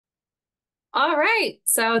All right,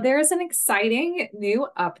 so there's an exciting new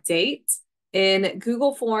update in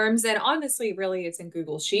Google Forms, and honestly, really, it's in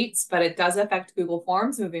Google Sheets, but it does affect Google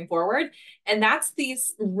Forms moving forward. And that's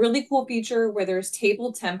these really cool feature where there's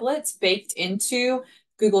table templates baked into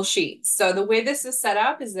Google Sheets. So the way this is set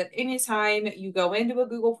up is that anytime you go into a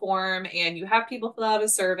Google form and you have people fill out a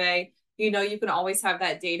survey, you can always have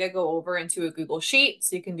that data go over into a Google Sheet,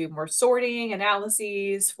 so you can do more sorting,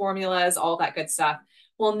 analyses, formulas, all that good stuff.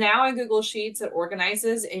 Well, now in Google Sheets, it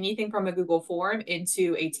organizes anything from a Google form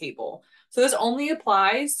into a table. So this only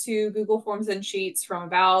applies to Google Forms and Sheets from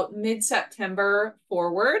about mid-September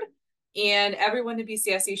forward. And everyone in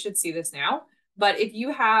BCSE should see this now. But if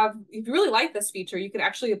you really like this feature, you can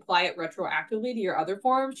actually apply it retroactively to your other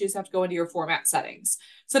forms. You just have to go into your format settings.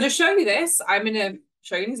 So to show you this, I'm going to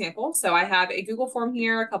show you an example. So I have a Google form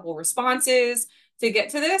here, a couple of responses. To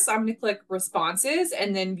get to this, I'm going to click responses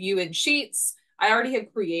and then view in Sheets. I already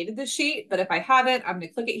have created the sheet, but if I haven't, I'm going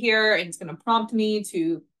to click it here and it's going to prompt me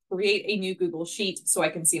to create a new Google Sheet so I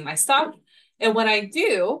can see my stuff. And when I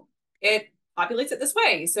do, it populates it this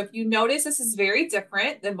way. So if you notice, this is very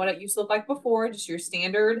different than what it used to look like before, just your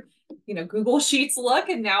standard, Google Sheets look.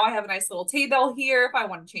 And now I have a nice little table here. If I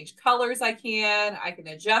want to change colors, I can. I can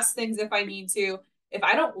adjust things if I need to. If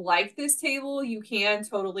I don't like this table, you can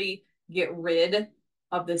totally get rid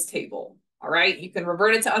of this table. All right. You can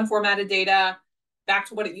revert it to unformatted data back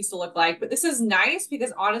to what it used to look like. But this is nice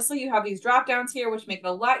because honestly, you have these drop downs here, which make it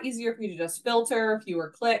a lot easier for you to just filter,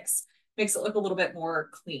 fewer clicks, makes it look a little bit more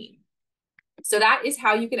clean. So that is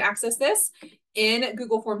how you can access this in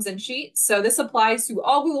Google Forms and Sheets. So this applies to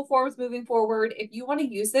all Google Forms moving forward. If you want to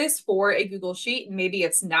use this for a Google Sheet and maybe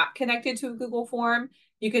it's not connected to a Google form,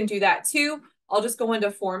 you can do that too. I'll just go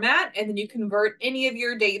into format and then you convert any of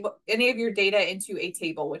your data into a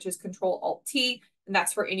table, which is Control-Alt-T, and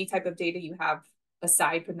that's for any type of data you have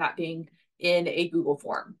aside from that being in a Google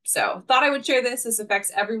form. So thought I would share this. This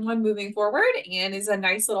affects everyone moving forward and is a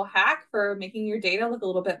nice little hack for making your data look a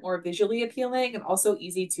little bit more visually appealing and also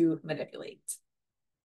easy to manipulate.